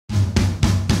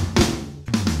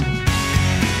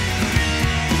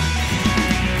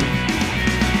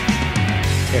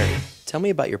Tell me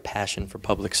about your passion for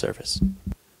public service.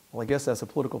 Well, I guess as a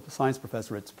political science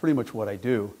professor, it's pretty much what I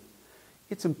do.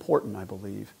 It's important, I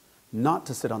believe, not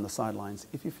to sit on the sidelines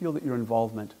if you feel that your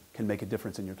involvement can make a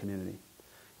difference in your community.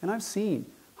 And I've seen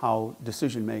how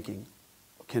decision-making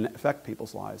can affect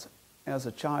people's lives. As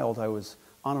a child, I was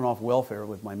on and off welfare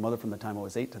with my mother from the time I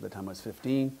was 8 to the time I was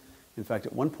 15. In fact,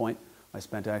 at one point, I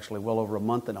spent actually well over a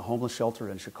month in a homeless shelter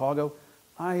in Chicago.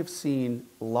 I have seen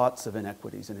lots of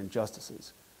inequities and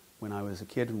injustices. When I was a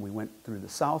kid and we went through the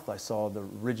South, I saw the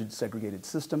rigid segregated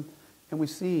system, and we've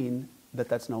seen that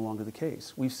that's no longer the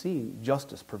case. We've seen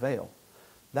justice prevail.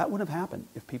 That wouldn't have happened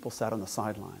if people sat on the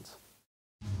sidelines.